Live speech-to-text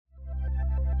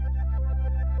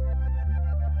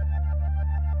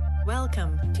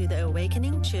Welcome to the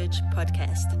Awakening Church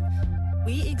podcast.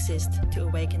 We exist to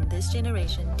awaken this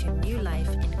generation to new life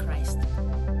in Christ.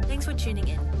 Thanks for tuning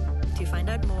in. To find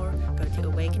out more, go to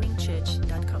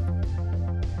awakeningchurch.com.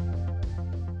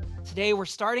 Today, we're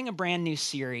starting a brand new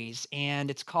series,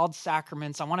 and it's called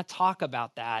Sacraments. I want to talk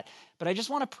about that, but I just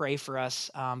want to pray for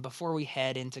us before we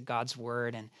head into God's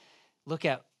Word and look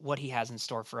at what He has in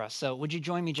store for us. So would you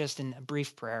join me just in a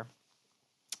brief prayer?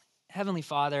 Heavenly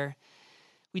Father,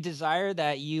 we desire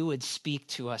that you would speak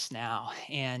to us now,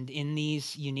 and in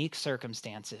these unique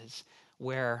circumstances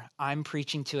where I'm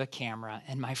preaching to a camera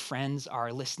and my friends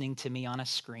are listening to me on a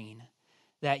screen,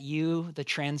 that you, the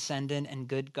transcendent and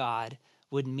good God,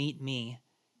 would meet me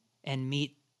and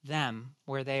meet them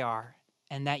where they are,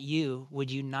 and that you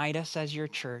would unite us as your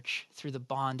church through the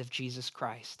bond of Jesus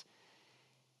Christ.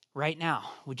 Right now,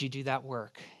 would you do that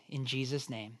work? In Jesus'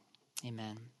 name,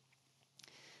 amen.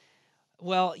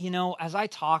 Well, as I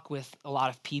talk with a lot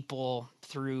of people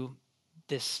through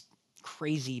this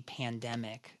crazy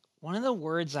pandemic, one of the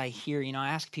words I hear, I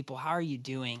ask people, how are you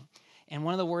doing? And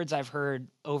one of the words I've heard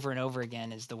over and over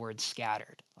again is the word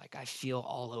scattered. Like, I feel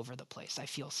all over the place. I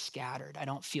feel scattered. I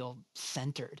don't feel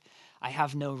centered. I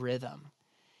have no rhythm.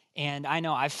 And I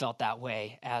know I've felt that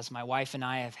way as my wife and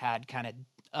I have had kind of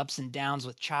ups and downs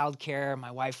with childcare.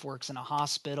 My wife works in a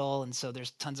hospital, and so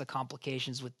there's tons of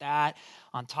complications with that.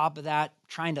 On top of that,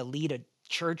 trying to lead a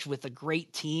church with a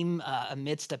great team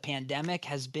amidst a pandemic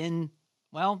has been,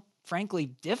 well, frankly,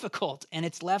 difficult, and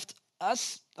it's left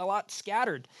us a lot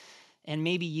scattered. And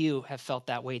maybe you have felt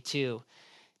that way too.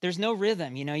 There's no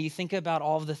rhythm. You think about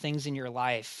all of the things in your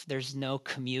life. There's no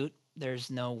commute. There's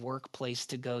no workplace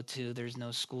to go to. There's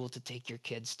no school to take your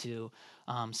kids to.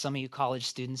 Some of you college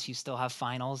students, you still have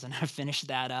finals and have finished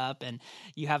that up, and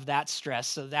you have that stress,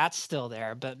 so that's still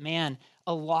there. But man,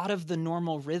 a lot of the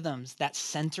normal rhythms that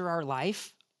center our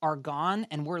life are gone,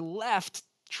 and we're left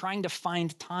trying to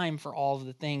find time for all of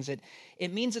the things.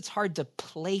 It means it's hard to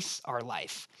place our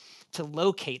life, to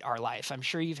locate our life. I'm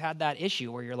sure you've had that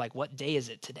issue where you're like, what day is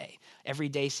it today? Every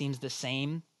day seems the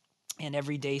same, and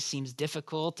every day seems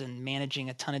difficult and managing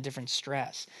a ton of different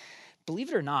stress. Believe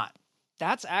it or not,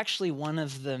 that's actually one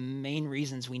of the main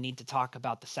reasons we need to talk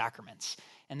about the sacraments.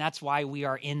 And that's why we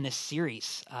are in this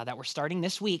series that we're starting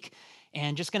this week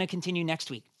and just going to continue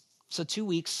next week. So 2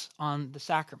 weeks on the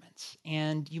sacraments.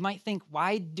 And you might think,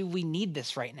 why do we need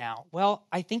this right now? Well,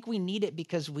 I think we need it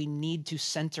because we need to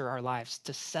center our lives,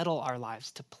 to settle our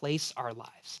lives, to place our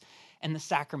lives. And the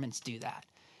sacraments do that.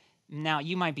 Now,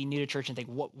 you might be new to church and think,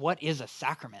 what is a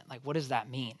sacrament? Like, what does that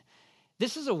mean?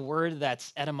 This is a word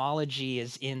that's etymology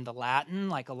is in the Latin,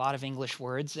 like a lot of English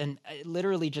words, and it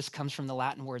literally just comes from the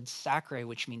Latin word sacre,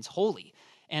 which means holy.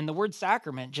 And the word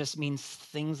sacrament just means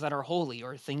things that are holy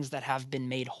or things that have been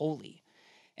made holy.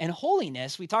 And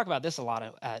holiness, we talk about this a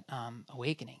lot at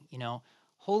Awakening.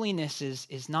 Holiness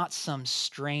is not some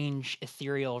strange,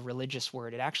 ethereal, religious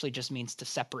word. It actually just means to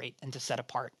separate and to set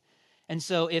apart. And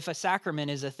so if a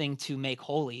sacrament is a thing to make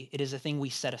holy, it is a thing we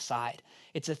set aside.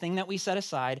 It's a thing that we set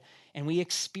aside and we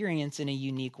experience in a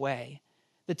unique way.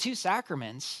 The two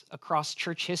sacraments across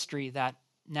church history that,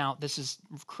 now this is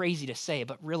crazy to say,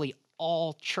 but really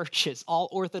all churches, all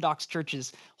Orthodox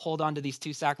churches hold on to these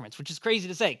two sacraments, which is crazy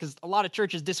to say because a lot of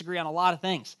churches disagree on a lot of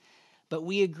things. But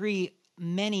we agree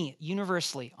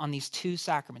universally on these two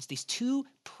sacraments, these two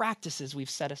practices we've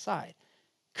set aside,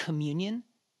 communion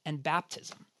and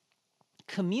baptism.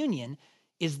 Communion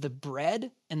is the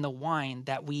bread and the wine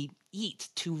that we eat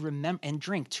to remember and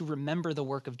drink to remember the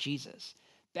work of Jesus.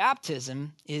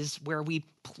 Baptism is where we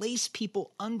place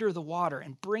people under the water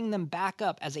and bring them back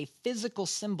up as a physical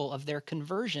symbol of their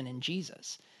conversion in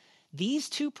Jesus. These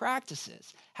two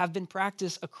practices have been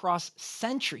practiced across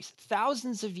centuries,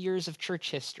 thousands of years of church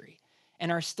history,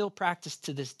 and are still practiced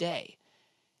to this day.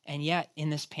 And yet, in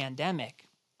this pandemic,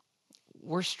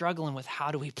 we're struggling with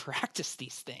how do we practice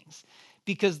these things?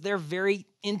 Because they're very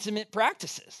intimate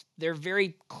practices. They're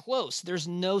very close. There's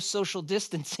no social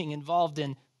distancing involved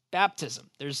in baptism.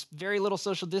 There's very little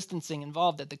social distancing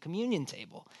involved at the communion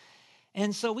table.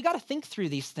 And so we got to think through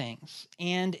these things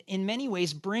and in many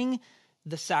ways bring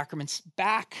the sacraments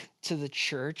back to the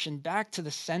church and back to the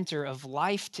center of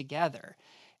life together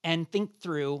and think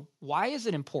through why is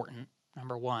it important,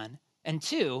 number one, and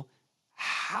two,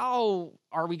 how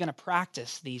are we going to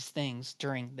practice these things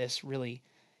during this really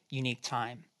unique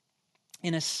time?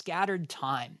 In a scattered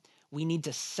time, we need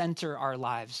to center our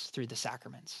lives through the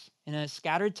sacraments. In a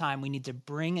scattered time, we need to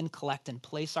bring and collect and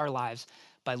place our lives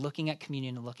by looking at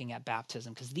communion and looking at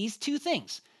baptism, because these two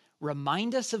things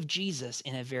remind us of Jesus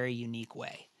in a very unique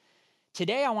way.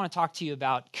 Today, I want to talk to you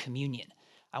about communion.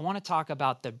 I want to talk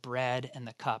about the bread and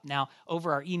the cup. Now,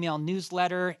 over our email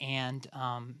newsletter and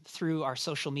through our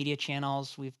social media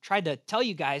channels, we've tried to tell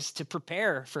you guys to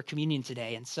prepare for communion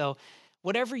today. And so,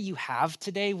 whatever you have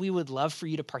today, we would love for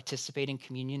you to participate in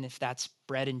communion, if that's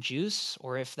bread and juice,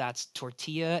 or if that's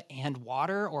tortilla and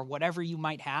water, or whatever you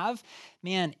might have.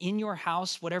 Man, in your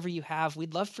house, whatever you have,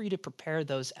 we'd love for you to prepare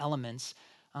those elements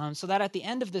so that at the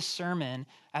end of this sermon,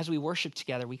 as we worship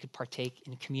together, we could partake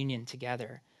in communion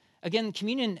together. Again,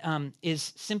 communion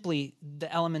is simply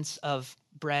the elements of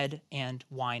bread and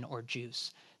wine or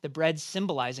juice. The bread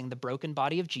symbolizing the broken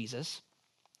body of Jesus,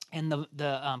 and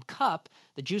the cup,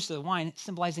 the juice of the wine,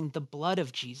 symbolizing the blood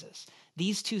of Jesus.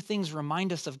 These two things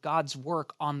remind us of God's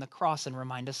work on the cross and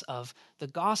remind us of the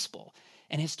gospel.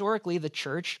 And historically, the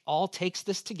church all takes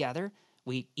this together.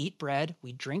 We eat bread,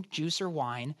 we drink juice or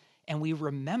wine, and we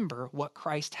remember what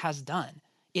Christ has done.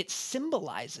 It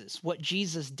symbolizes what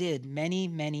Jesus did many,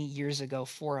 many years ago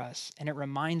for us, and it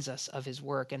reminds us of his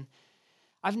work. And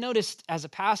I've noticed as a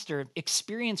pastor,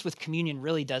 experience with communion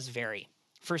really does vary.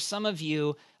 For some of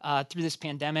you, through this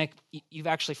pandemic, you've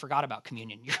actually forgot about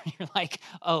communion. You're like,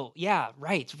 oh, yeah,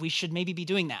 right. We should maybe be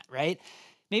doing that, right?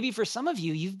 Maybe for some of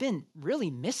you, you've been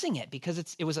really missing it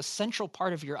because it was a central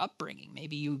part of your upbringing.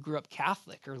 Maybe you grew up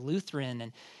Catholic or Lutheran,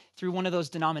 and through one of those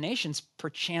denominations,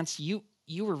 perchance you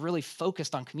were really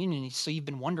focused on communion, so you've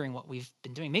been wondering what we've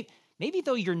been doing. Maybe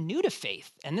though you're new to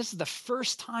faith, and this is the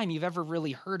first time you've ever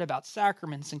really heard about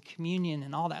sacraments and communion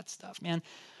and all that stuff, man.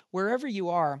 Wherever you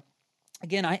are,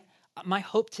 again, my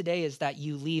hope today is that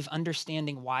you leave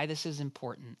understanding why this is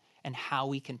important and how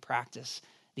we can practice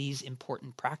these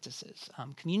important practices.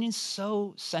 Communion's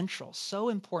so central, so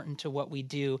important to what we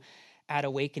do at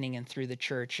Awakening and through the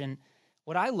church. And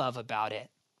what I love about it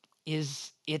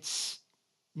is it's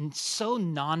so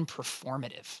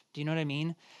non-performative. Do you know what I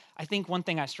mean? I think one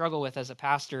thing I struggle with as a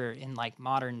pastor in like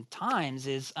modern times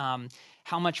is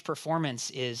how much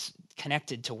performance is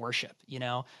connected to worship.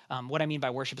 What I mean by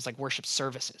worship is like worship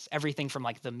services, everything from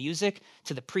like the music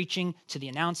to the preaching to the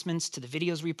announcements to the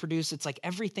videos we produce. It's like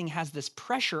everything has this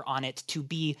pressure on it to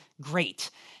be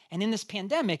great. And in this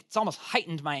pandemic, it's almost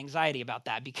heightened my anxiety about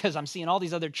that because I'm seeing all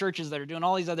these other churches that are doing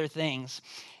all these other things,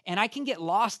 and I can get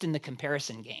lost in the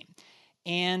comparison game.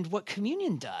 And what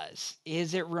communion does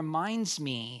is it reminds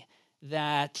me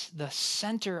that the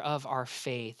center of our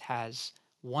faith has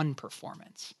one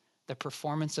performance, the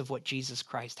performance of what Jesus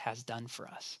Christ has done for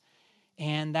us.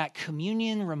 And that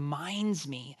communion reminds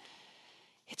me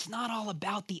it's not all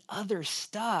about the other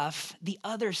stuff. The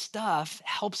other stuff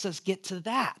helps us get to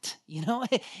that.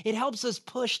 It helps us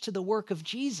push to the work of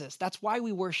Jesus. That's why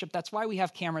we worship. That's why we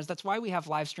have cameras. That's why we have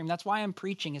live stream. That's why I'm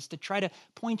preaching, is to try to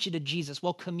point you to Jesus.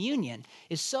 Well, communion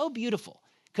is so beautiful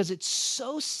because it's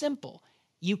so simple.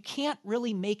 You can't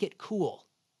really make it cool.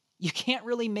 You can't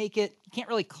really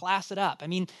class it up. I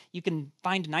mean, you can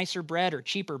find nicer bread or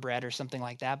cheaper bread or something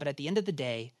like that. But at the end of the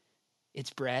day,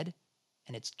 it's bread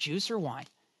and it's juice or wine.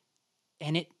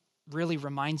 And it really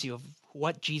reminds you of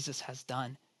what Jesus has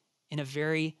done in a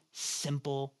very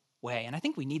simple way. And I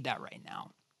think we need that right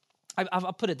now.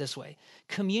 I'll put it this way.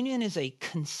 Communion is a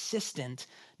consistent,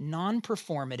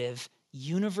 non-performative,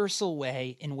 universal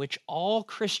way in which all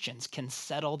Christians can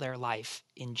settle their life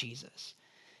in Jesus.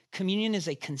 Communion is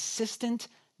a consistent,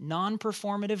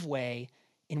 non-performative way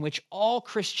in which all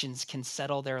Christians can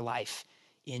settle their life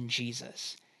in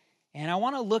Jesus. And I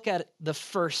want to look at the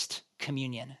first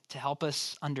communion to help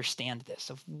us understand this,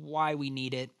 of why we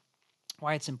need it,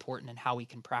 why it's important, and how we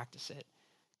can practice it.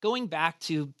 Going back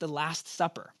to the Last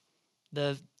Supper,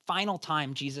 the final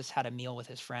time Jesus had a meal with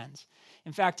his friends.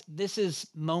 In fact, this is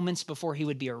moments before he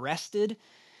would be arrested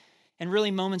and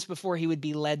really moments before he would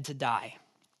be led to die.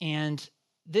 And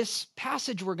this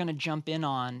passage we're going to jump in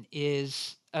on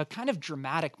is a kind of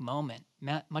dramatic moment.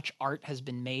 Much art has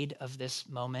been made of this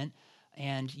moment.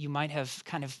 And you might have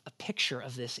kind of a picture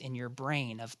of this in your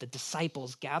brain, of the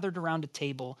disciples gathered around a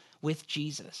table with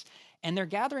Jesus. And they're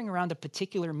gathering around a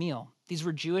particular meal. These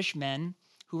were Jewish men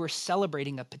who were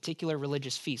celebrating a particular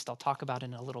religious feast I'll talk about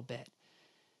in a little bit.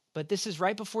 But this is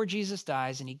right before Jesus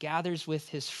dies, and he gathers with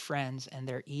his friends, and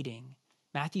they're eating.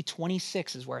 Matthew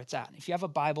 26 is where it's at. If you have a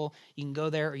Bible, you can go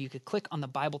there, or you could click on the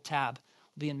Bible tab.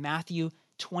 It'll be in Matthew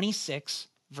 26,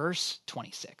 verse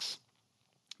 26.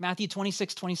 Matthew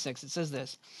 26:26, it says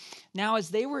this. Now,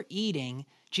 as they were eating,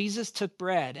 Jesus took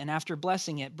bread, and after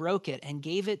blessing it, broke it and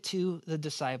gave it to the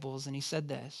disciples. And he said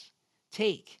this,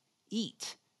 "Take,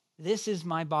 eat, this is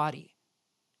my body."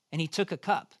 And he took a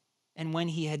cup, and when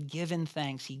he had given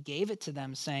thanks, he gave it to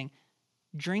them, saying,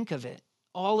 "Drink of it,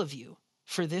 all of you,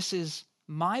 for this is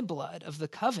my blood of the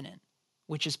covenant,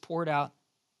 which is poured out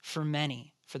for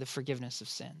many for the forgiveness of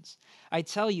sins. I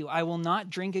tell you, I will not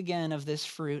drink again of this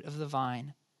fruit of the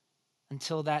vine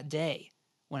until that day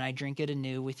when I drink it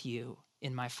anew with you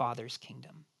in my Father's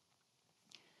kingdom.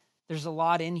 There's a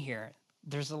lot in here.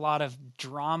 There's a lot of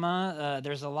drama.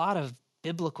 There's a lot of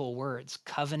biblical words,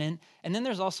 covenant. And then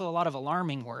there's also a lot of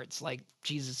alarming words like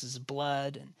Jesus'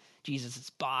 blood and Jesus'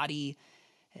 body.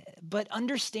 But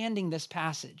understanding this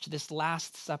passage, this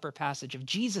Last Supper passage of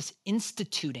Jesus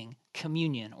instituting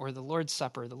communion or the Lord's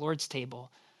Supper, the Lord's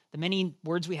table, the many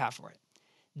words we have for it,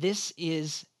 this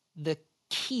is the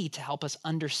key to help us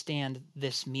understand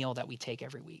this meal that we take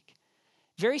every week.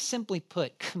 Very simply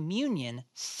put, communion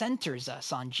centers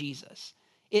us on Jesus.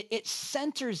 It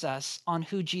centers us on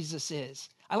who Jesus is.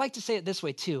 I like to say it this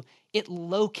way too. It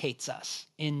locates us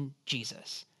in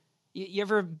Jesus. You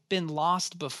ever been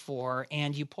lost before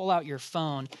and you pull out your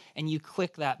phone and you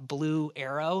click that blue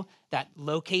arrow that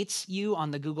locates you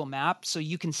on the Google map so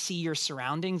you can see your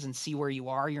surroundings and see where you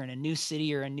are? You're in a new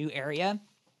city or a new area.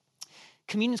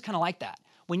 Communion's kind of like that.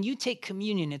 When you take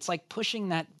communion, it's like pushing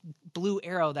that blue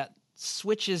arrow that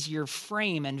switches your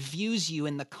frame and views you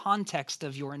in the context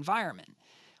of your environment.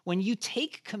 When you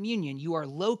take communion, you are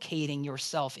locating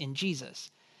yourself in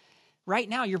Jesus. Right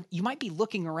now, you might be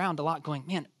looking around a lot going,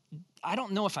 man, I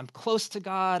don't know if I'm close to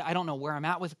God. I don't know where I'm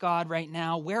at with God right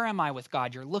now. Where am I with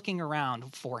God? You're looking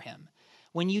around for him.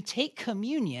 When you take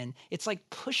communion, it's like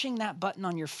pushing that button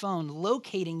on your phone,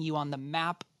 locating you on the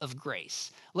map of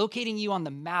grace, locating you on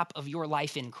the map of your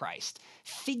life in Christ,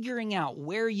 figuring out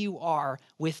where you are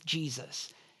with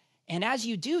Jesus. And as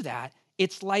you do that,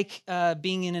 it's like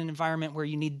being in an environment where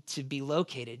you need to be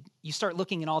located. You start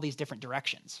looking in all these different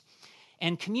directions.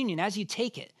 And communion, as you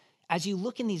take it, as you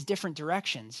look in these different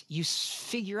directions, you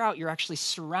figure out you're actually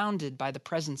surrounded by the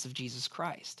presence of Jesus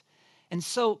Christ. And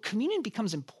so communion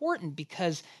becomes important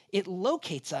because it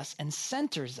locates us and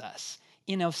centers us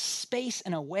in a space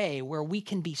and a way where we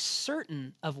can be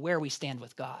certain of where we stand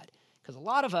with God. Because a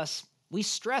lot of us, we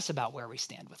stress about where we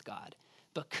stand with God,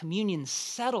 but communion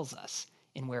settles us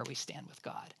in where we stand with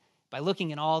God. By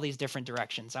looking in all these different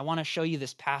directions. I want to show you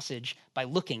this passage by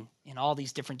looking in all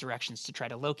these different directions to try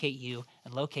to locate you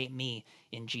and locate me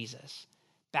in Jesus.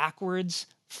 Backwards,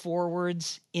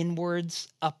 forwards, inwards,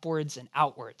 upwards, and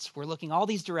outwards. We're looking all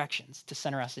these directions to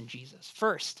center us in Jesus.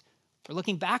 First, we're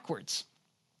looking backwards.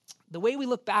 The way we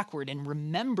look backward in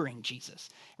remembering Jesus,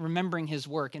 remembering his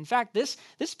work. In fact, this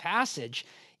passage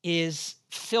is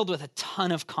filled with a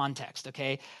ton of context,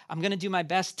 okay? I'm going to do my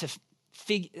best to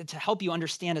help you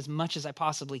understand as much as I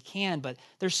possibly can, but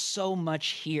there's so much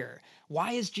here.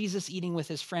 Why is Jesus eating with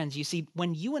his friends? You see,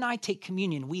 when you and I take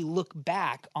communion, we look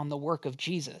back on the work of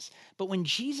Jesus. But when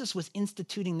Jesus was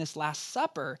instituting this Last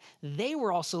Supper, they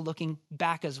were also looking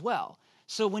back as well.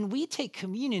 So when we take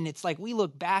communion, it's like we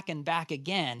look back and back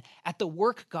again at the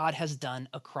work God has done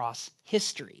across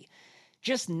history.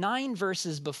 Just 9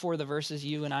 verses before the verses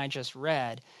you and I just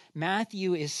read,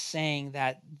 Matthew is saying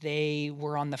that they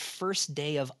were on the first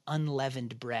day of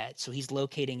unleavened bread. So he's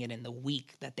locating it in the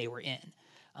week that they were in.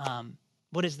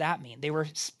 What does that mean? They were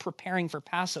preparing for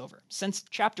Passover. Since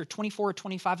chapter 24 or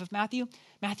 25 of Matthew,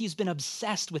 Matthew's been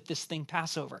obsessed with this thing,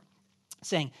 Passover,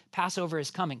 saying, Passover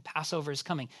is coming, Passover is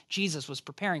coming. Jesus was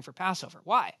preparing for Passover.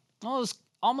 Why? Well, it was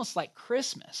almost like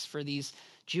Christmas for these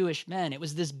Jewish men. It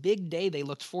was this big day they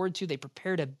looked forward to. They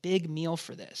prepared a big meal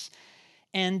for this.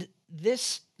 And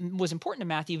this was important to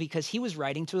Matthew because he was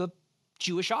writing to a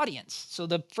Jewish audience. So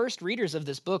the first readers of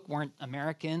this book weren't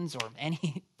Americans or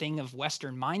anything of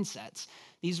Western mindsets.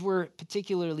 These were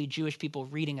particularly Jewish people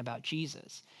reading about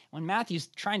Jesus. When Matthew's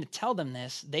trying to tell them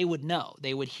this, they would know.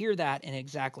 They would hear that and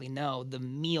exactly know the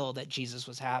meal that Jesus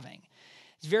was having.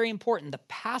 It's very important. The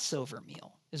Passover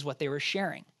meal is what they were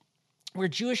sharing. Where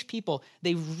Jewish people,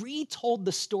 they retold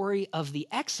the story of the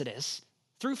Exodus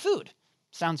through food.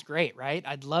 Sounds great, right?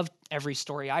 I'd love every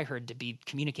story I heard to be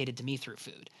communicated to me through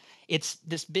food. It's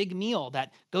this big meal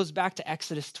that goes back to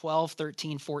Exodus 12,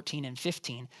 13, 14, and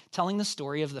 15, telling the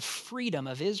story of the freedom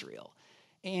of Israel.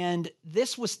 And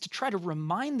this was to try to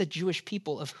remind the Jewish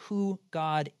people of who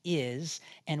God is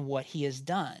and what he has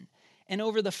done. And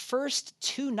over the first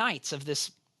 2 nights of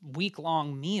this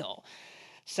week-long meal,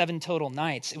 7 total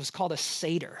nights, it was called a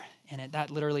Seder, and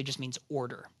that literally just means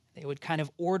order. They would kind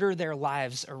of order their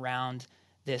lives around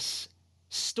this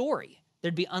story.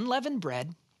 There'd be unleavened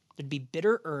bread, there'd be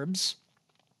bitter herbs,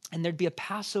 and there'd be a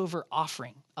Passover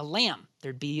offering, a lamb.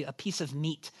 There'd be a piece of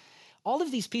meat. All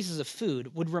of these pieces of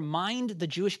food would remind the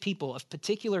Jewish people of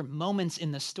particular moments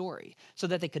in the story so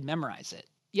that they could memorize it.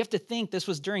 You have to think this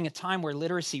was during a time where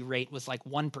literacy rate was like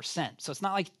 1%. So it's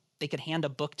not like they could hand a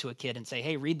book to a kid and say,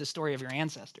 hey, read the story of your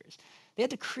ancestors. They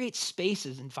had to create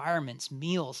spaces, environments,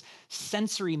 meals,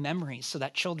 sensory memories so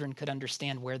that children could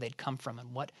understand where they'd come from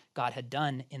and what God had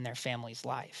done in their family's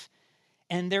life.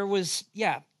 And there was,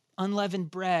 unleavened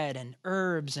bread and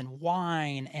herbs and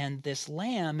wine and this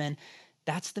lamb. And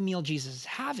that's the meal Jesus is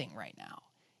having right now.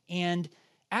 And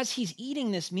as he's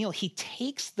eating this meal, he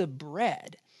takes the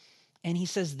bread and he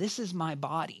says, "This is my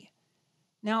body."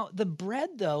 Now, the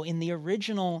bread, though, in the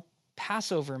original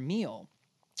Passover meal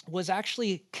was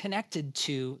actually connected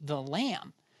to the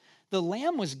lamb. The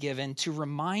lamb was given to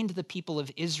remind the people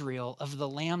of Israel of the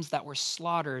lambs that were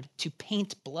slaughtered to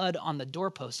paint blood on the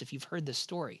doorposts, if you've heard this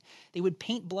story. They would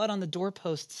paint blood on the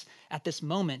doorposts at this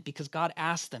moment because God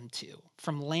asked them to,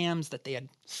 from lambs that they had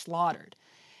slaughtered.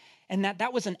 And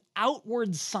that was an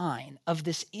outward sign of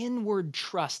this inward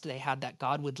trust they had that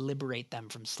God would liberate them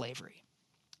from slavery.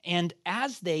 And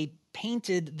as they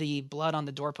painted the blood on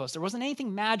the doorpost, there wasn't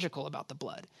anything magical about the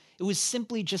blood. It was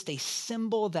simply just a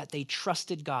symbol that they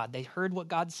trusted God. They heard what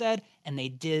God said, and they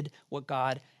did what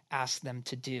God asked them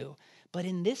to do. But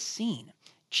in this scene,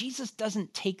 Jesus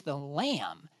doesn't take the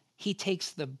lamb, he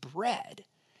takes the bread.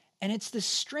 And it's this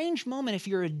strange moment if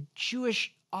you're a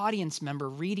Jewish audience member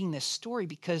reading this story,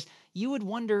 because you would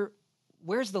wonder,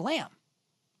 where's the lamb?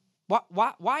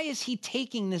 Why is he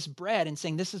taking this bread and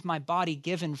saying, "This is my body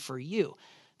given for you"?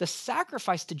 The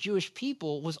sacrifice to Jewish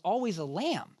people was always a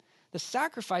lamb. The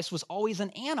sacrifice was always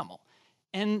an animal.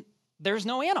 And there's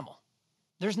no animal.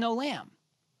 There's no lamb.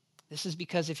 This is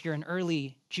because if you're an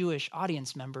early Jewish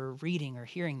audience member reading or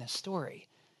hearing this story,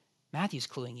 Matthew's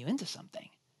cluing you into something.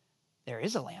 There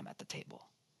is a lamb at the table.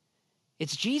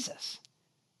 It's Jesus.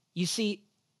 You see,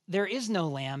 there is no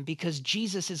lamb because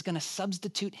Jesus is going to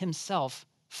substitute himself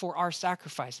for our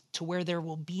sacrifice to where there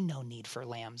will be no need for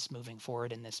lambs moving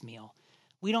forward in this meal.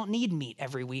 We don't need meat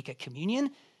every week at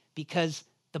communion because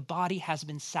the body has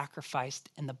been sacrificed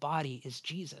and the body is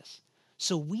Jesus.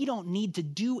 So we don't need to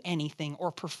do anything or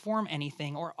perform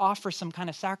anything or offer some kind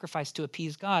of sacrifice to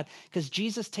appease God because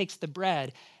Jesus takes the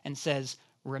bread and says,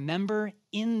 "Remember,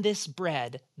 in this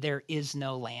bread, there is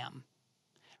no lamb.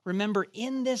 Remember,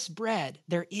 in this bread,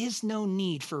 there is no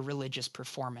need for religious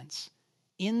performance.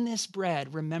 In this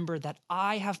bread, remember that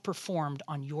I have performed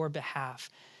on your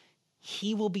behalf.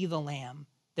 He will be the lamb.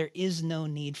 There is no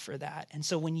need for that." And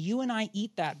so when you and I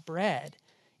eat that bread,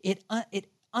 it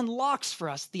unlocks for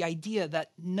us the idea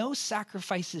that no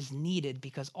sacrifice is needed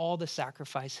because all the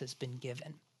sacrifice has been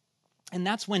given. And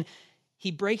that's when he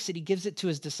breaks it, he gives it to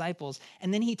his disciples,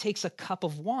 and then he takes a cup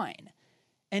of wine.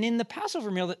 And in the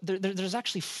Passover meal, there's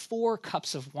actually 4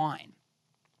 cups of wine.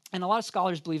 And a lot of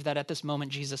scholars believe that at this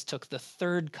moment, Jesus took the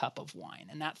 3rd cup of wine.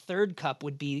 And that 3rd cup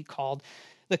would be called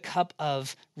the cup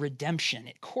of redemption.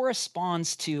 It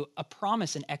corresponds to a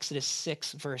promise in Exodus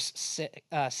 6, verse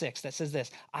 6 that says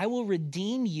this: "I will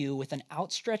redeem you with an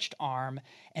outstretched arm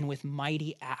and with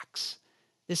mighty acts."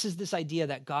 This is this idea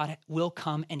that God will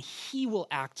come and he will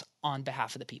act on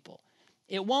behalf of the people.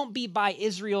 It won't be by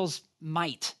Israel's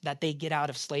might that they get out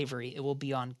of slavery. It will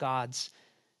be on God's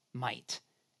might.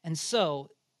 And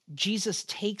so Jesus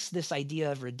takes this idea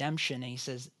of redemption and he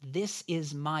says, "This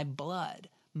is my blood,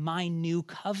 my new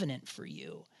covenant for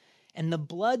you." And the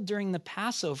blood during the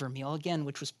Passover meal, again,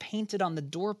 which was painted on the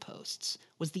doorposts,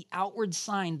 was the outward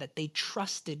sign that they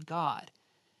trusted God.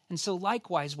 And so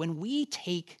likewise, when we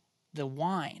take the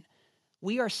wine,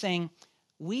 we are saying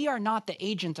we are not the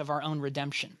agent of our own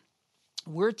redemption.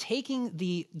 We're taking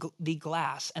the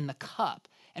glass and the cup,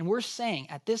 and we're saying,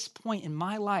 at this point in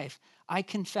my life, I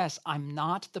confess I'm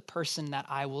not the person that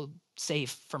I will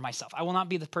save for myself. I will not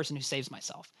be the person who saves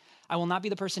myself. I will not be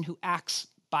the person who acts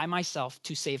by myself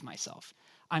to save myself.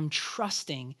 I'm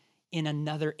trusting in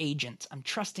another agent. I'm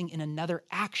trusting in another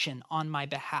action on my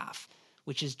behalf,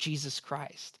 which is Jesus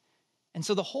Christ. And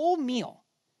so the whole meal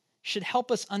should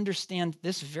help us understand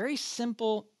this very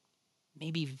simple,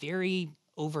 maybe very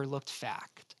overlooked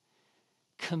fact.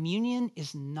 Communion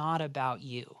is not about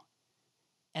you.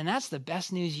 And that's the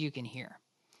best news you can hear.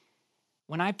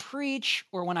 When I preach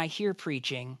or when I hear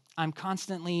preaching, I'm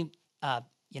constantly,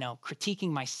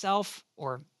 critiquing myself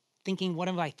or thinking, what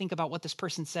do I think about what this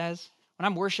person says? When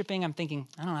I'm worshiping, I'm thinking,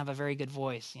 I don't have a very good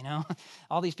voice,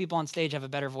 All these people on stage have a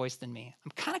better voice than me.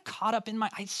 I'm kind of caught up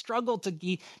I struggle to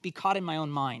be caught in my own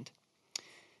mind.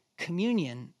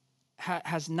 Communion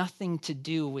has nothing to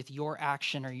do with your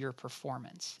action or your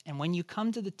performance. And when you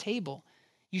come to the table,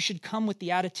 you should come with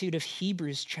the attitude of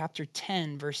Hebrews chapter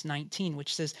 10, verse 19,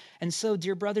 which says, "And so,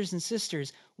 dear brothers and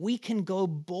sisters, we can go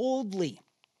boldly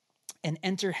and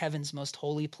enter heaven's most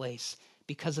holy place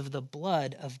because of the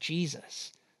blood of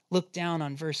Jesus. Look down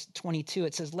on verse 22.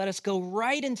 It says, let us go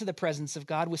right into the presence of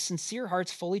God with sincere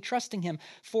hearts, fully trusting him,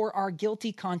 for our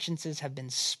guilty consciences have been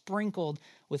sprinkled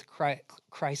with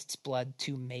Christ's blood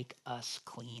to make us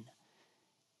clean.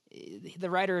 The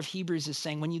writer of Hebrews is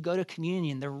saying when you go to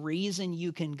communion, the reason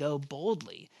you can go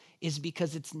boldly is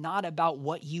because it's not about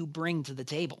what you bring to the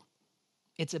table.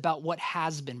 It's about what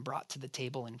has been brought to the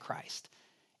table in Christ.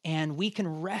 And we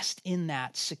can rest in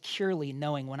that securely,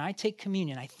 knowing when I take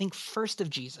communion, I think first of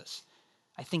Jesus.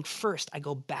 I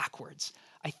go backwards.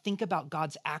 I think about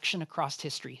God's action across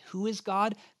history. Who is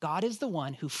God? God is the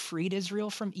one who freed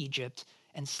Israel from Egypt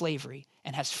and slavery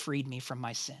and has freed me from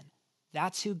my sin.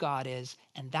 That's who God is,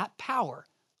 and that power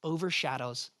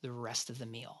overshadows the rest of the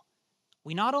meal.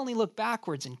 We not only look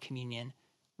backwards in communion,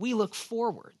 we look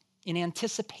forward in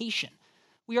anticipation.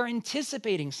 We are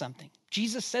anticipating something.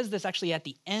 Jesus says this actually at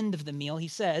the end of the meal. He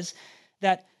says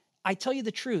that, I tell you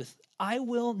the truth, I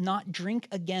will not drink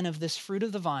again of this fruit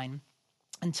of the vine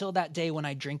until that day when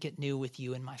I drink it new with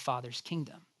you in my Father's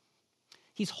kingdom.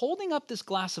 He's holding up this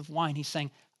glass of wine. He's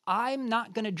saying, I'm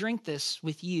not going to drink this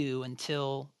with you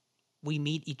until we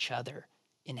meet each other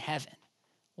in heaven.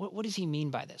 What does he mean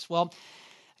by this? Well,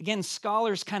 again,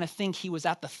 scholars kind of think he was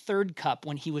at the third cup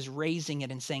when he was raising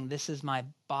it and saying, this is my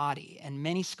body. And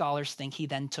many scholars think he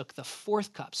then took the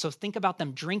fourth cup. So think about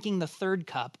them drinking the third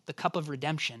cup, the cup of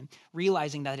redemption,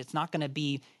 realizing that it's not going to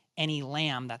be any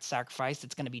lamb that's sacrificed,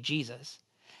 it's going to be Jesus.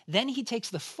 Then he takes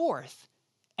the fourth,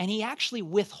 and he actually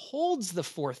withholds the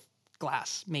fourth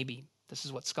glass. Maybe this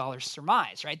is what scholars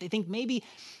surmise, right? They think maybe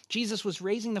Jesus was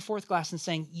raising the fourth glass and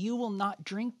saying, you will not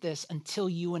drink this until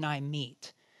you and I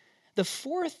meet. The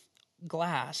fourth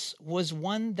glass was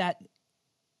one that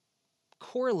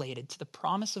correlated to the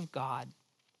promise of God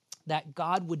that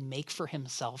God would make for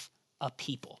himself a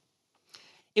people.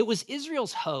 It was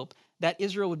Israel's hope that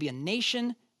Israel would be a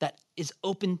nation that is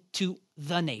open to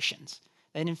the nations.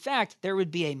 And in fact, there would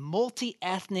be a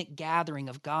multi-ethnic gathering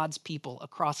of God's people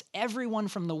across everyone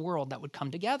from the world that would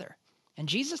come together. And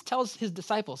Jesus tells his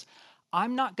disciples,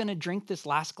 I'm not going to drink this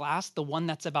last glass, the one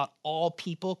that's about all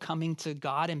people coming to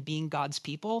God and being God's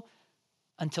people,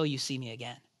 until you see me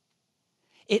again.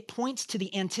 It points to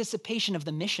the anticipation of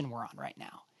the mission we're on right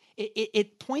now.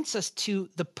 It points us to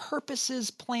the purposes,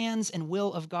 plans, and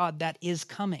will of God that is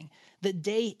coming. The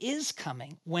day is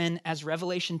coming when, as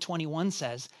Revelation 21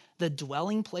 says, the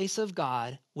dwelling place of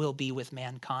God will be with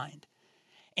mankind.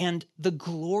 And the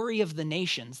glory of the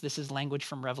nations, this is language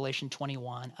from Revelation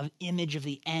 21, an image of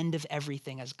the end of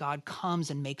everything as God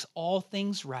comes and makes all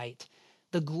things right.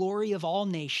 The glory of all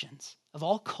nations, of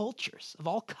all cultures, of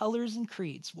all colors and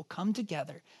creeds will come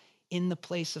together in the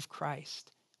place of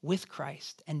Christ, with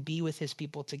Christ, and be with his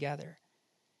people together.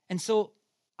 And so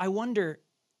I wonder,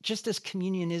 just as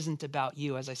communion isn't about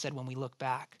you, as I said, when we look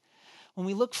back, when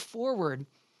we look forward,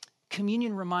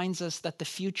 communion reminds us that the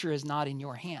future is not in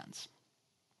your hands.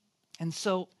 And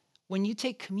so when you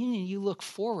take communion, you look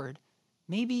forward,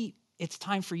 maybe it's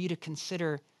time for you to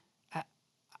consider,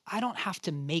 I don't have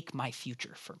to make my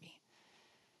future for me.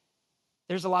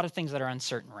 There's a lot of things that are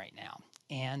uncertain right now.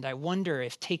 And I wonder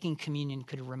if taking communion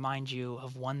could remind you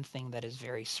of one thing that is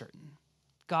very certain.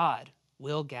 God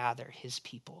will gather his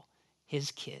people,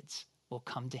 his kids will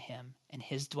come to him, and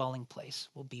his dwelling place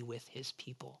will be with his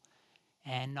people.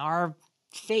 And our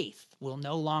faith will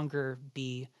no longer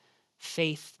be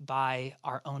faith by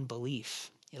our own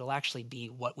belief. It'll actually be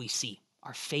what we see.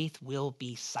 Our faith will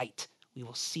be sight. We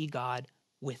will see God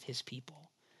with his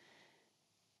people.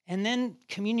 And then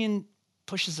communion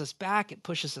pushes us back. It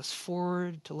pushes us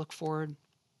forward to look forward.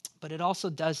 But it also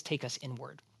does take us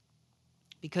inward.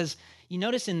 Because you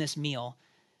notice in this meal,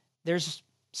 there's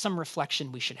some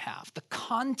reflection we should have. The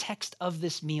context of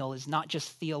this meal is not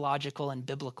just theological and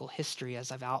biblical history,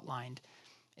 as I've outlined.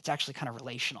 It's actually kind of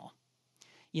relational.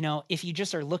 You know, if you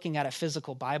just are looking at a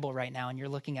physical Bible right now and you're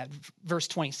looking at verse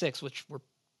 26, which we're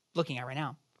looking at right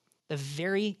now, the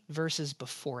very verses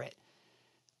before it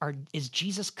is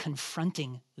Jesus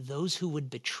confronting those who would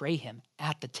betray him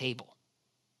at the table.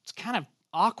 It's kind of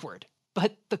awkward,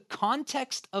 but the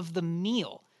context of the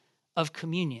meal of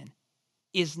communion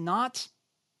is not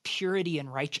purity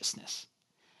and righteousness.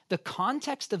 The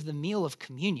context of the meal of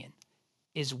communion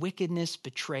is wickedness,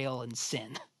 betrayal, and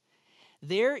sin.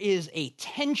 There is a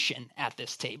tension at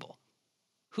this table.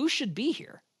 Who should be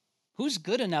here? Who's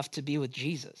good enough to be with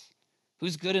Jesus?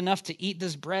 Who's good enough to eat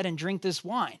this bread and drink this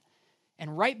wine?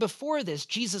 And right before this,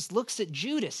 Jesus looks at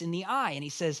Judas in the eye and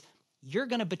he says, you're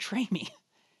going to betray me.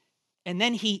 And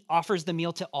then he offers the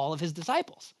meal to all of his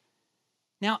disciples.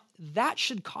 Now, that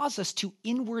should cause us to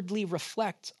inwardly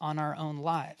reflect on our own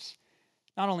lives.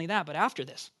 Not only that, but after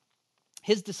this,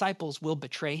 His disciples will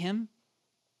betray him,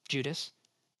 Judas.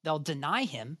 They'll deny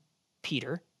him.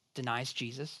 Peter denies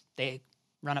Jesus. They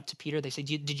run up to Peter. They say,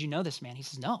 did you know this man? He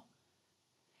says, no.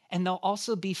 And they'll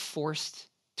also be forced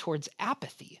towards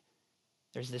apathy.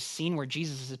 There's this scene where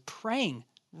Jesus is praying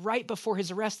right before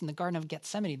his arrest in the Garden of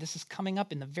Gethsemane. This is coming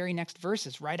up in the very next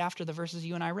verses, right after the verses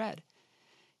you and I read.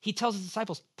 He tells his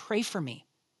disciples, pray for me.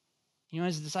 You know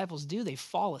what his disciples do? They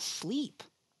fall asleep.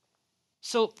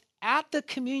 So at the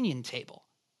communion table,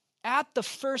 at the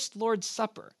first Lord's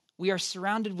Supper, we are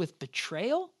surrounded with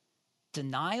betrayal,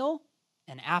 denial,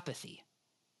 and apathy.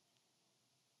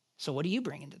 So what are you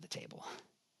bringing to the table?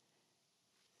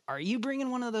 Are you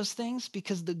bringing one of those things?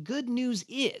 Because the good news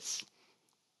is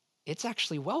it's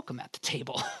actually welcome at the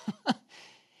table.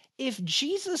 If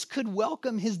Jesus could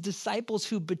welcome his disciples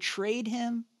who betrayed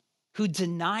him, who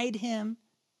denied him,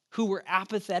 who were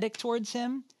apathetic towards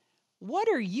him, what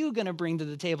are you going to bring to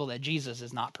the table that Jesus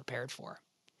is not prepared for?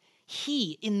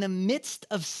 He, in the midst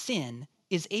of sin,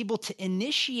 is able to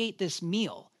initiate this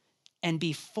meal and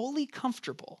be fully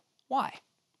comfortable. Why?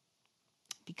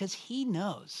 Because he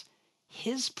knows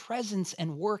his presence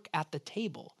and work at the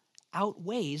table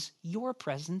outweighs your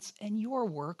presence and your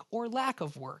work or lack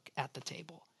of work at the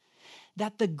table.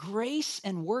 That the grace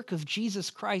and work of Jesus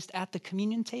Christ at the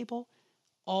communion table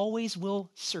always will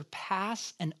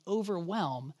surpass and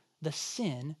overwhelm the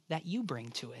sin that you bring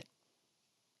to it.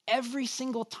 Every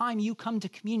single time you come to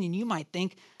communion, you might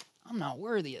think, I'm not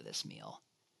worthy of this meal.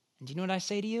 And do you know what I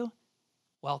say to you?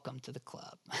 Welcome to the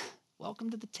club. Welcome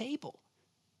to the table.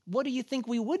 What do you think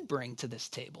we would bring to this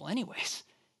table anyways?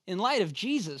 In light of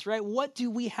Jesus, right? What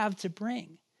do we have to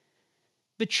bring?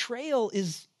 Betrayal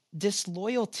is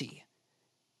disloyalty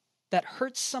that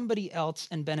hurts somebody else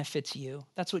and benefits you.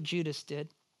 That's what Judas did.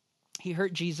 He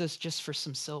hurt Jesus just for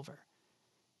some silver.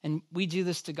 And we do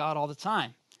this to God all the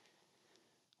time.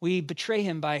 We betray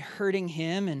him by hurting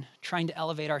him and trying to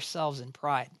elevate ourselves in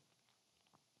pride.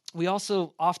 We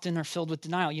also often are filled with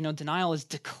denial. You know, denial is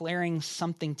declaring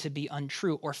something to be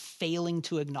untrue or failing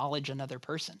to acknowledge another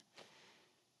person.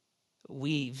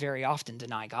 We very often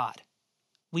deny God.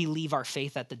 We leave our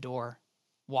faith at the door,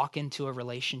 walk into a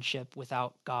relationship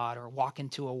without God, or walk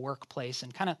into a workplace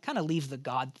and kind of leave the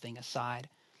God thing aside.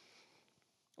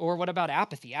 Or what about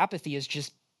apathy? Apathy is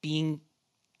just being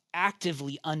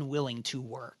actively unwilling to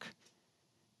work.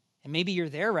 And maybe you're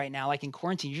there right now, like in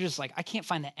quarantine, you're just like, I can't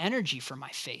find the energy for my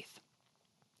faith.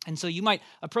 And so you might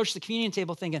approach the communion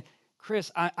table thinking,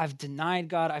 Chris, I've denied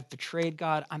God, I've betrayed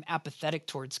God, I'm apathetic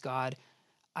towards God,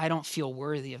 I don't feel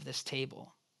worthy of this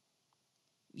table.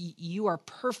 You are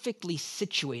perfectly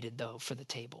situated, though, for the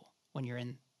table when you're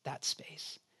in that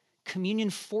space. Communion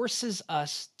forces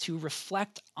us to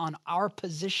reflect on our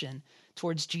position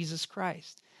towards Jesus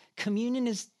Christ. Communion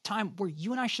is time where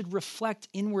you and I should reflect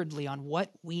inwardly on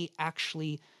what we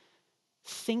actually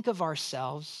think of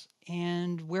ourselves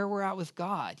and where we're at with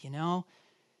God, you know?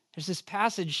 There's this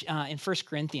passage in 1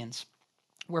 Corinthians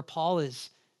where Paul is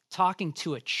talking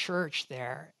to a church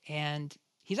there, and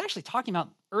he's actually talking about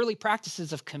early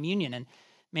practices of communion. And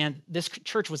man, this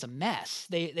church was a mess.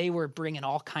 They were bringing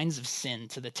all kinds of sin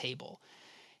to the table.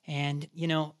 And, you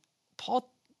know, Paul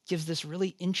gives this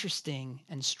really interesting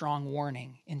and strong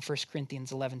warning in 1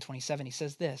 Corinthians 11:27. He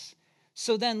says this,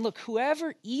 so then, look,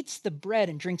 whoever eats the bread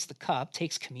and drinks the cup,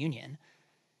 takes communion,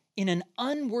 in an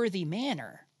unworthy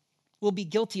manner will be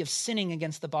guilty of sinning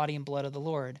against the body and blood of the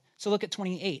Lord. So look at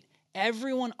 28.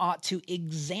 Everyone ought to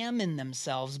examine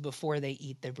themselves before they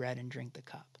eat the bread and drink the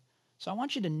cup. So I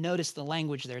want you to notice the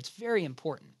language there. It's very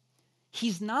important.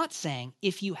 He's not saying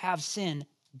if you have sin,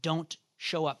 don't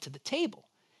show up to the table.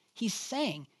 He's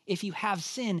saying if you have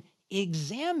sin,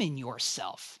 examine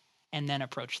yourself and then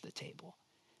approach the table.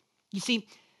 You see,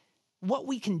 what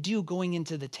we can do going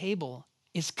into the table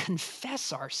is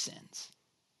confess our sins.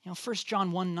 You know, 1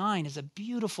 John 1:9 is a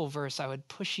beautiful verse I would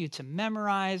push you to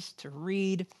memorize, to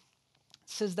read. It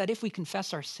says that if we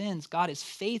confess our sins, God is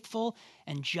faithful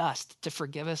and just to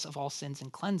forgive us of all sins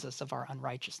and cleanse us of our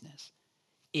unrighteousness.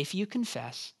 If you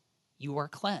confess, you are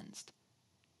cleansed.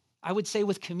 I would say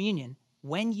with communion,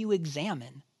 when you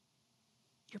examine,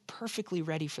 you're perfectly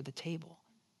ready for the table.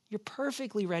 You're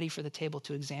perfectly ready for the table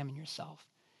to examine yourself.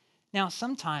 Now,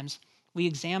 sometimes we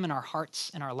examine our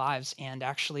hearts and our lives, and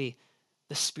actually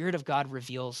the Spirit of God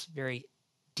reveals very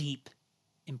deep,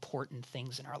 important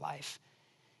things in our life.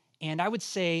 And I would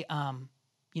say,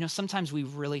 sometimes we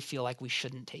really feel like we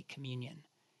shouldn't take communion.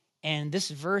 And this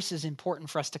verse is important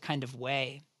for us to kind of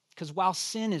weigh, because while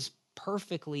sin is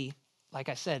perfectly, like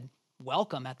I said,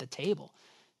 welcome at the table,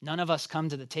 none of us come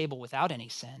to the table without any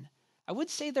sin. I would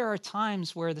say there are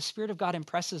times where the Spirit of God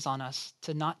impresses on us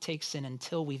to not take sin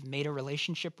until we've made a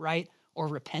relationship right or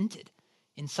repented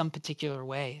in some particular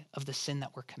way of the sin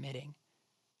that we're committing.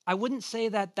 I wouldn't say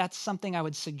that that's something I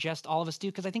would suggest all of us do,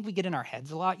 because I think we get in our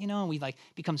heads a lot, and we like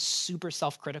become super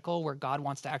self-critical where God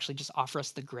wants to actually just offer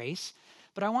us the grace.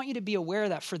 But I want you to be aware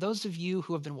that for those of you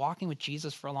who have been walking with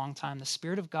Jesus for a long time, the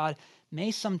Spirit of God may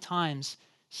sometimes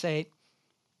say,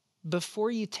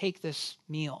 before you take this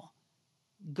meal,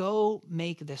 go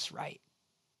make this right.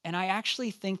 And I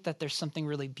actually think that there's something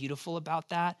really beautiful about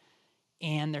that.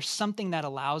 And there's something that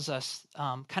allows us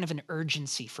kind of an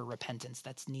urgency for repentance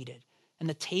that's needed. And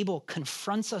the table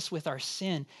confronts us with our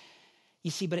sin,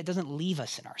 you see, but it doesn't leave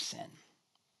us in our sin.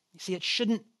 You see, it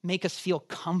shouldn't make us feel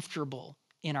comfortable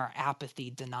in our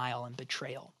apathy, denial, and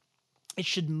betrayal. It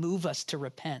should move us to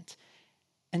repent.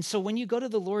 And so when you go to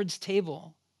the Lord's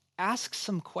table, ask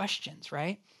some questions,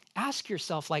 right? Ask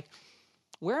yourself, like,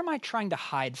 where am I trying to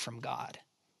hide from God?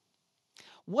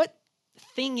 What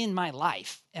thing in my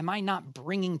life am I not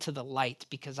bringing to the light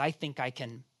because I think I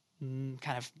can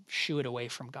kind of shoo it away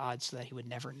from God so that he would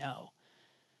never know?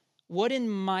 What in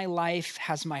my life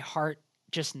has my heart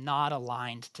just not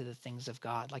aligned to the things of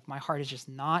God? Like my heart is just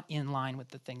not in line with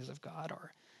the things of God?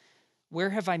 Or where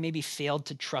have I maybe failed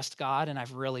to trust God and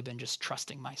I've really been just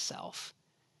trusting myself?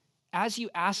 As you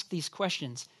ask these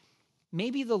questions,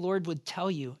 maybe the Lord would tell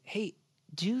you, hey,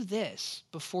 do this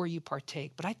before you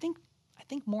partake. But I think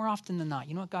more often than not,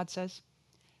 you know what God says?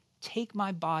 Take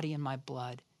my body and my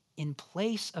blood in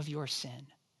place of your sin,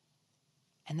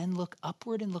 and then look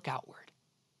upward and look outward.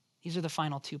 These are the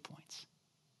final 2 points.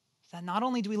 That not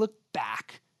only do we look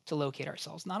back to locate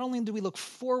ourselves, not only do we look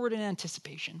forward in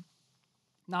anticipation,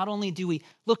 not only do we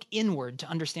look inward to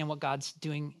understand what God's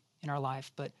doing in our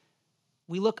life, but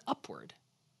we look upward,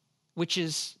 which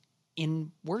is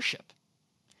in worship.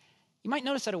 You might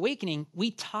notice at Awakening,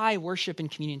 we tie worship and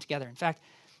communion together. In fact,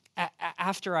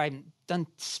 after I'm done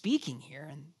speaking here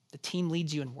and the team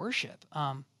leads you in worship,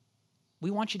 we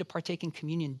want you to partake in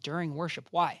communion during worship.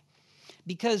 Why?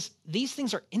 Because these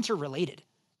things are interrelated.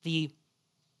 The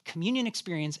communion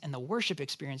experience and the worship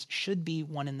experience should be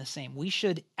one and the same. We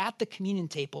should, at the communion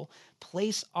table,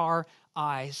 place our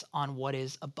eyes on what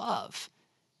is above.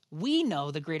 We know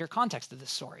the greater context of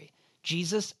this story.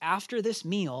 Jesus, after this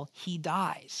meal, he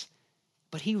dies,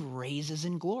 but he raises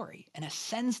in glory and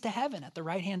ascends to heaven at the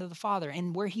right hand of the Father,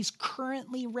 and where he's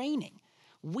currently reigning.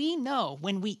 We know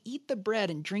when we eat the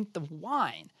bread and drink the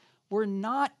wine, we're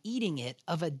not eating it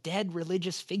of a dead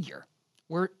religious figure.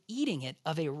 We're eating it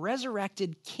of a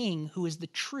resurrected king who is the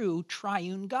true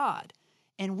triune God.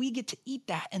 And we get to eat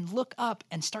that and look up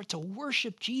and start to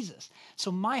worship Jesus.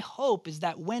 So my hope is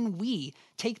that when we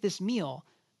take this meal,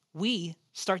 we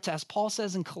start to, as Paul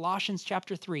says in Colossians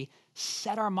chapter 3,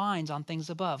 set our minds on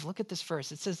things above. Look at this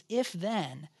verse. It says, if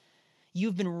then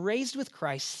you've been raised with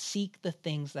Christ, seek the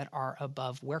things that are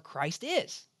above where Christ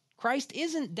is. Christ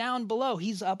isn't down below.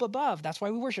 He's up above. That's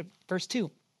why we worship. Verse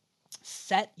 2,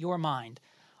 set your mind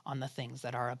on the things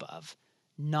that are above,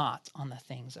 not on the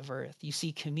things of earth. You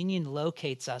see, communion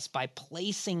locates us by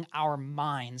placing our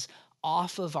minds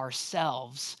off of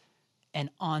ourselves and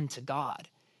onto God.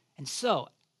 And so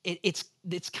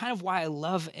it's kind of why I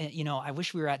love, I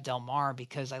wish we were at Del Mar,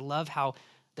 because I love how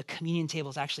the communion table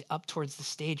is actually up towards the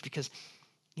stage, because,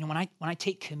 when I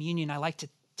take communion, I like to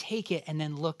take it and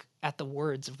then look at the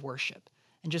words of worship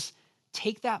and just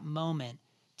take that moment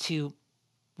to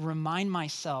remind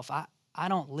myself, I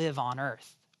don't live on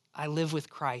earth. I live with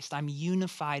Christ. I'm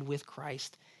unified with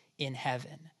Christ in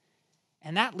heaven.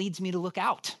 And that leads me to look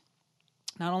out.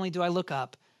 Not only do I look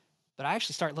up, but I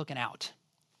actually start looking out.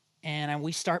 And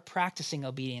we start practicing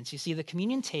obedience. You see, the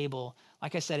communion table,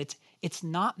 like I said, it's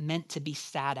not meant to be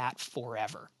sat at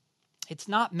forever. It's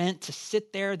not meant to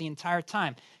sit there the entire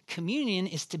time. Communion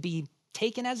is to be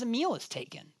taken as a meal is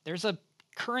taken. There's a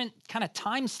current kind of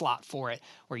time slot for it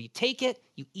where you take it,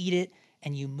 you eat it,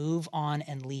 and you move on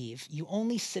and leave. You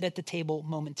only sit at the table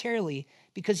momentarily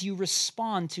because you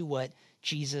respond to what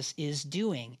Jesus is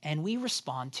doing, and we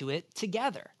respond to it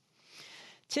together.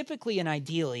 Typically and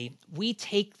ideally, we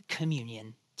take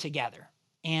communion together.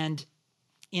 And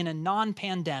in a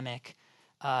non-pandemic,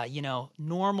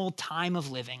 normal time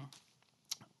of living,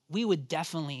 we would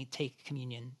definitely take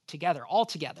communion together, all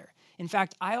together. In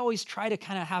fact, I always try to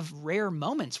kind of have rare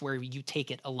moments where you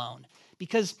take it alone,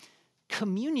 because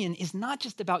communion is not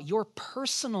just about your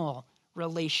personal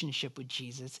relationship with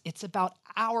Jesus. It's about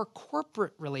our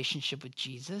corporate relationship with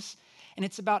Jesus, and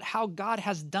it's about how God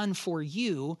has done for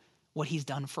you what he's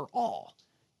done for all.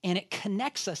 And it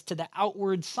connects us to the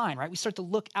outward sign, right? We start to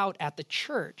look out at the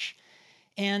church.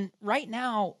 And right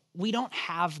now, we don't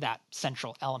have that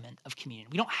central element of communion.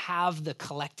 We don't have the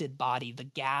collected body, the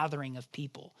gathering of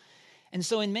people. And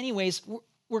so in many ways,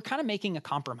 we're kind of making a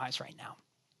compromise right now.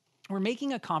 We're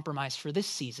making a compromise for this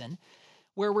season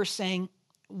where we're saying,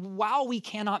 while we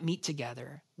cannot meet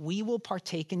together, we will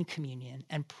partake in communion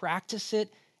and practice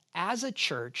it as a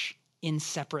church in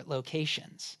separate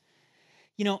locations.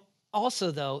 You know,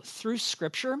 also though, through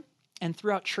scripture and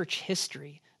throughout church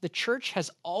history, the church has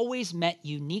always met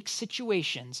unique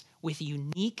situations with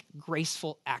unique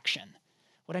graceful action.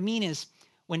 What I mean is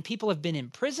when people have been in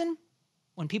prison,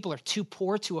 when people are too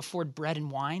poor to afford bread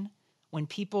and wine, when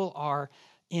people are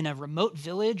in a remote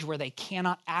village where they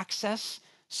cannot access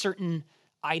certain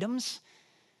items,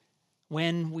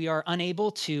 when we are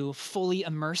unable to fully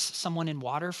immerse someone in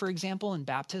water, for example, in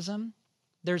baptism,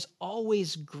 there's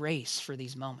always grace for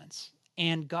these moments.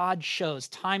 And God shows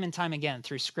time and time again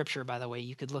through scripture, by the way,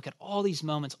 you could look at all these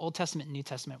moments, Old Testament and New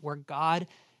Testament, where God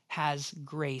has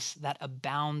grace that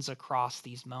abounds across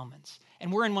these moments.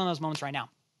 And we're in one of those moments right now.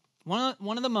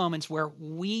 One of the moments where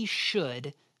we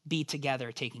should be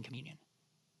together taking communion,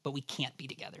 but we can't be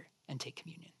together and take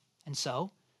communion. And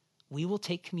so we will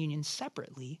take communion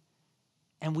separately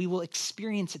and we will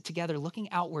experience it together,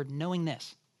 looking outward, knowing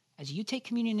this. As you take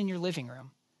communion in your living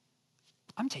room,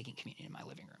 I'm taking communion in my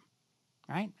living room,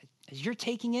 right? As you're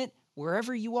taking it,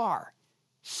 wherever you are,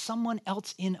 someone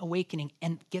else in Awakening,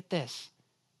 and get this,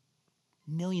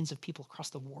 millions of people across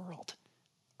the world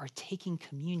are taking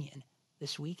communion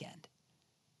this weekend.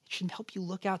 It should help you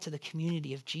look out to the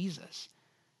community of Jesus.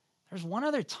 There's one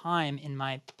other time in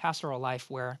my pastoral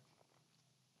life where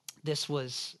this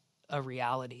was a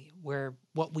reality, where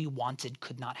what we wanted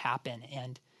could not happen.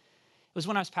 And it was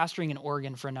when I was pastoring in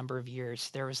Oregon for a number of years.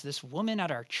 There was this woman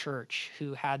at our church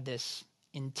who had this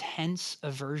intense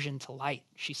aversion to light.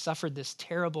 She suffered this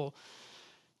terrible,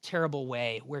 terrible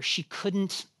way where she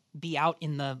couldn't be out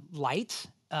in the light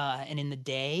and in the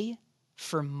day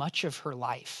for much of her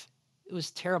life. It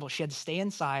was terrible. She had to stay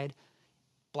inside,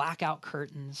 blackout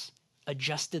curtains,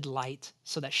 adjusted light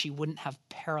so that she wouldn't have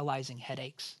paralyzing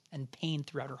headaches and pain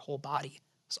throughout her whole body. It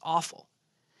was awful.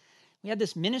 We had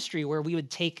this ministry where we would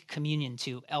take communion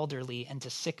to elderly and to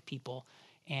sick people,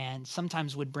 and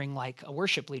sometimes would bring like a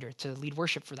worship leader to lead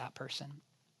worship for that person.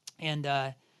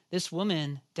 And this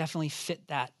woman definitely fit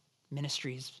that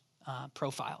ministry's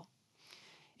profile.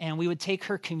 And we would take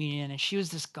her communion, and she was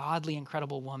this godly,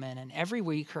 incredible woman. And every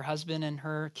week, her husband and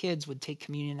her kids would take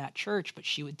communion at church, but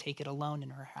she would take it alone in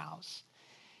her house.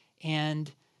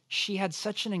 And she had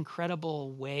such an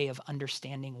incredible way of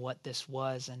understanding what this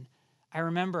was. And I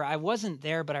remember, I wasn't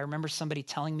there, but I remember somebody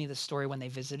telling me the story when they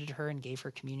visited her and gave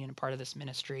her communion, a part of this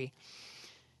ministry.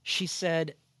 She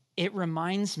said, "It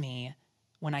reminds me,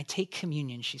 when I take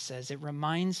communion," she says, "it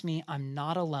reminds me I'm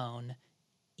not alone,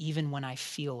 even when I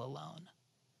feel alone."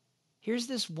 Here's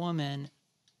this woman,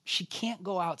 she can't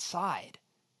go outside.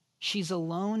 She's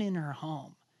alone in her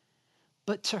home.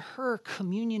 But to her,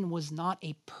 communion was not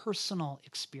a personal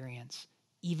experience,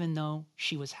 even though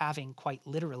she was having quite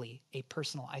literally a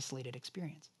personal, isolated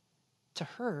experience. To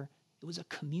her, it was a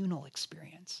communal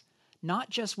experience,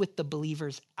 not just with the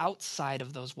believers outside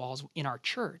of those walls in our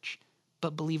church,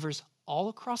 but believers all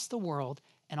across the world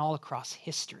and all across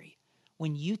history.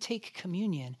 When you take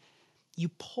communion, you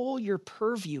pull your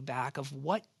purview back of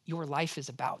what your life is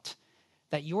about,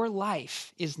 that your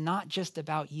life is not just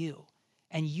about you,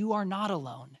 and you are not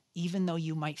alone, even though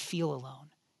you might feel alone.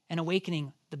 And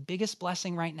Awakening, the biggest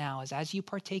blessing right now is as you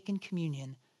partake in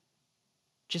communion,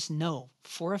 just know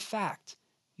for a fact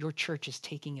your church is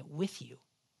taking it with you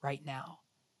right now.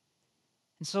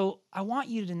 And so I want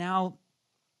you to now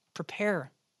prepare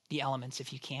the elements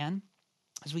if you can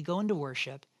as we go into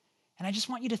worship. And I just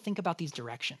want you to think about these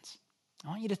directions. I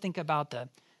want you to think about the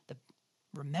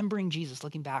remembering Jesus,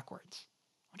 looking backwards.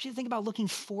 I want you to think about looking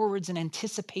forwards in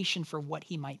anticipation for what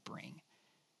he might bring.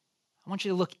 I want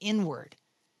you to look inward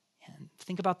and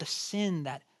think about the sin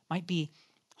that might be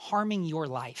harming your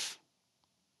life.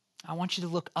 I want you to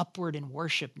look upward in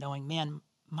worship, knowing, man,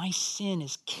 my sin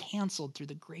is canceled through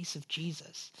the grace of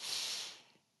Jesus.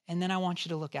 And then I want you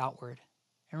to look outward.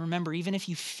 And remember, even if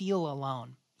you feel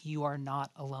alone, you are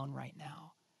not alone right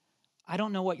now. I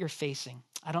don't know what you're facing.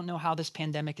 I don't know how this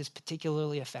pandemic is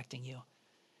particularly affecting you.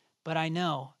 But I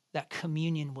know that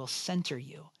communion will center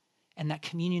you, and that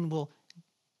communion will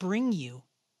bring you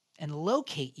and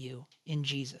locate you in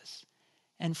Jesus.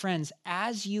 And friends,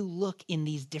 as you look in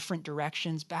these different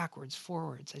directions, backwards,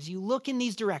 forwards, as you look in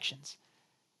these directions,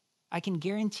 I can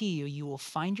guarantee you, you will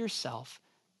find yourself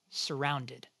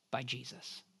surrounded by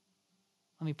Jesus.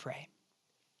 Let me pray.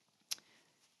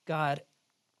 God,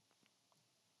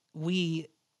 we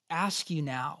ask you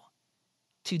now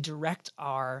to direct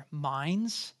our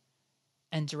minds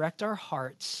and direct our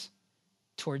hearts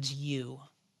towards you.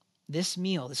 This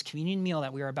meal, this communion meal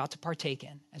that we are about to partake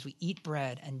in, as we eat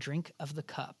bread and drink of the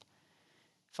cup,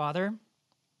 Father,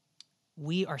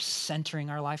 we are centering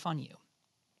our life on you.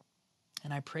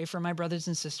 And I pray for my brothers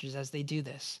and sisters as they do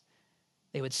this,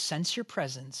 they would sense your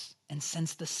presence and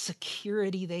sense the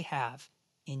security they have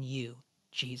in you,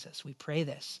 Jesus. We pray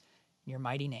this in your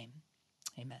mighty name.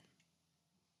 Amen.